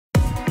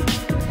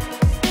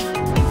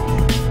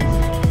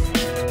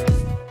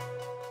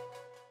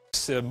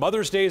Yes,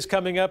 Mother's Day is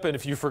coming up, and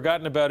if you've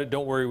forgotten about it,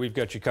 don't worry, we've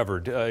got you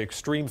covered.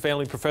 Extreme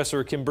Family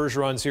Professor Kim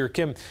Bergeron's here.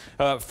 Kim,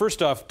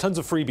 first off, tons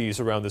of freebies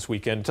around this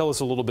weekend. Tell us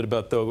a little bit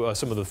about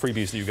some of the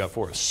freebies that you got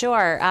for us.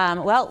 Sure.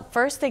 Well,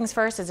 first things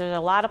first is there's a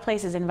lot of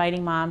places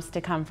inviting moms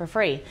to come for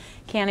free.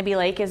 Canopy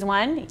Lake is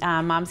one.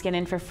 Moms get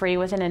in for free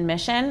with an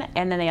admission,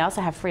 and then they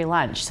also have free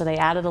lunch, so they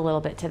added a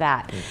little bit to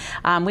that.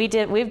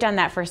 We've done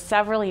that for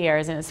several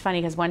years, and it's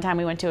funny because one time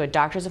we went to a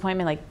doctor's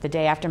appointment like the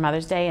day after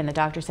Mother's Day, and the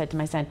doctor said to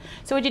my son,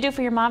 "So what'd you do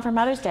for your mom for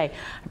Mother's Day?"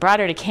 I brought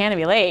her to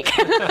Canopy Lake,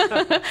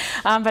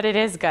 but it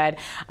is good.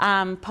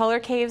 Polar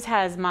Caves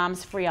has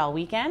Moms Free all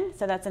weekend,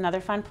 so that's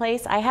another fun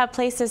place. I have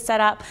places set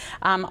up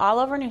all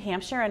over New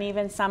Hampshire and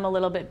even some a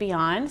little bit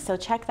beyond, so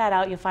check that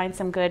out. You'll find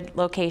some good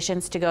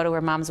locations to go to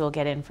where moms will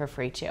get in for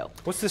free too.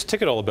 What's this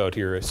ticket all about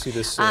here? I see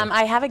this.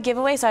 I have a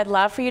giveaway, so I'd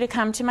love for you to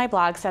come to my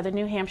blog,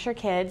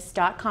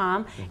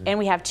 southernnewhampshirekids.com, and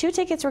we have 2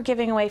 tickets we're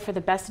giving away for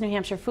the Best New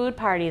Hampshire Food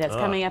Party that's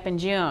coming up in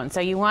June.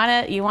 So you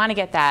want to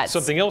get that.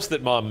 Something else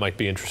that mom might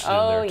be interested in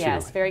there too. Oh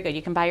yes, very good.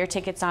 You can buy your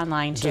tickets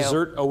online too.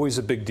 Dessert, always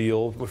a big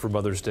deal for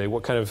Mother's Day.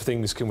 What kind of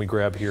things can we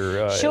grab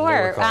here?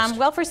 Sure.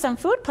 Well, for some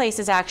food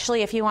places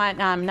actually, if you want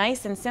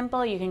nice and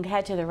simple, you can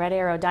head to the Red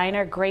Arrow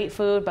Diner. Great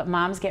food, but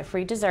moms get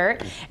free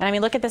dessert. And I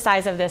mean, look at the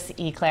size of this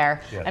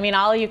eclair. Yeah. I mean,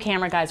 all of you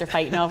camera guys are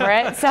fighting over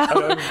it, so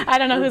I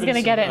don't know who's going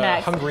to get it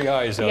next. Hungry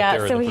eyes out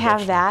there. Yeah, so we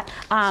have that.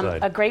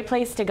 A great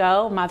place to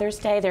go, Mother's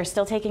Day. They're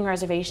still taking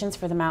reservations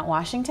for the Mount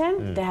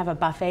Washington. They have a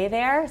buffet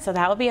there, so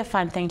that will be a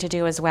fun thing to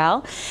do as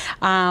well.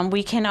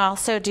 We can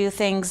also do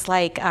things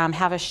like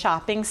have a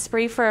shopping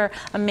spree for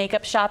a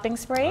makeup shopping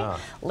spree.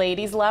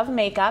 Ladies love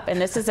makeup,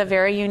 and this is a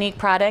very unique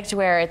product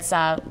where it's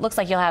looks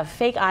like you'll have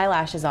fake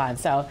eyelashes on.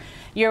 So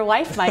your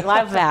wife might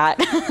love that.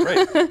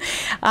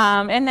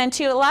 And then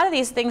too, a lot of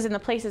these things in the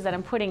places that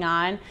I'm putting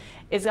on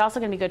is also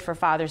going to be good for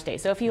Father's Day.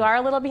 So if you are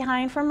a little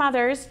behind for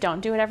mothers, don't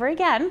do it ever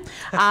again.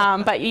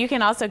 But you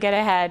can also get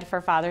ahead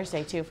for Father's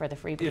Day too for the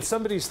freebies. If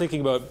somebody's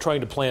thinking about trying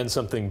to plan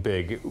something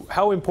big,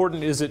 how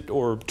important is it,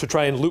 or to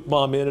try and loop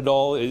mom in at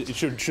all?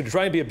 Should it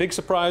try and be a big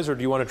surprise, or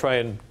do you want to try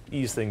and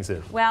ease things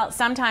in? Well,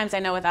 sometimes I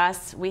know with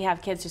us, we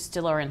have kids who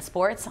still are in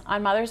sports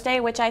on Mother's Day,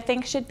 which I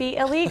think should be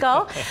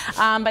illegal.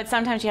 But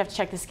sometimes you have to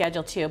check the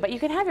schedule too. But you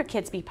can have your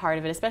kids be part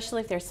of it,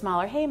 especially if they're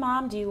smaller. Hey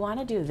mom, do you want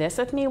to do this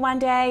with me one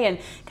day? And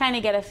kind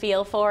of get a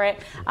feel for it.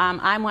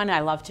 I'm one, I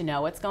love to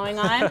know what's going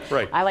on.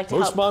 I like to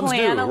help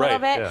plan a little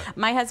bit. Yeah.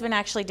 My husband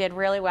actually did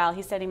really well.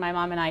 He's sending my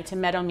mom and I to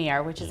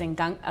Meadowmere, which is in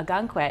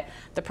Ogunquit.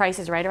 The price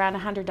is right around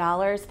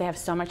 $100. They have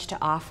so much to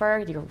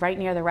offer. You're right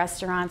near the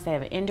restaurants. They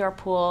have an indoor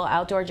pool,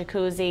 outdoor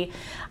jacuzzi.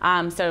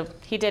 So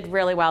he did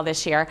really well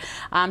this year.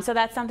 So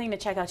that's something to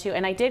check out too.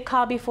 And I did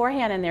call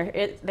beforehand,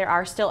 and there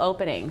are still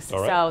openings.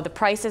 So the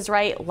price is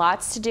right,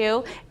 lots to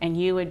do, and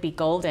you would be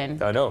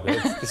golden. I know.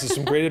 This is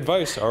some great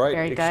advice. All right.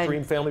 Very good.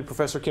 Extreme Family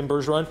Professor Kim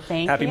Bergeron.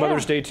 Thank Happy you.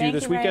 Mother's Day to you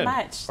this weekend. Thank you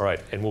very much. All right,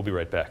 and we'll be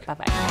right back.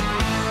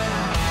 Bye-bye.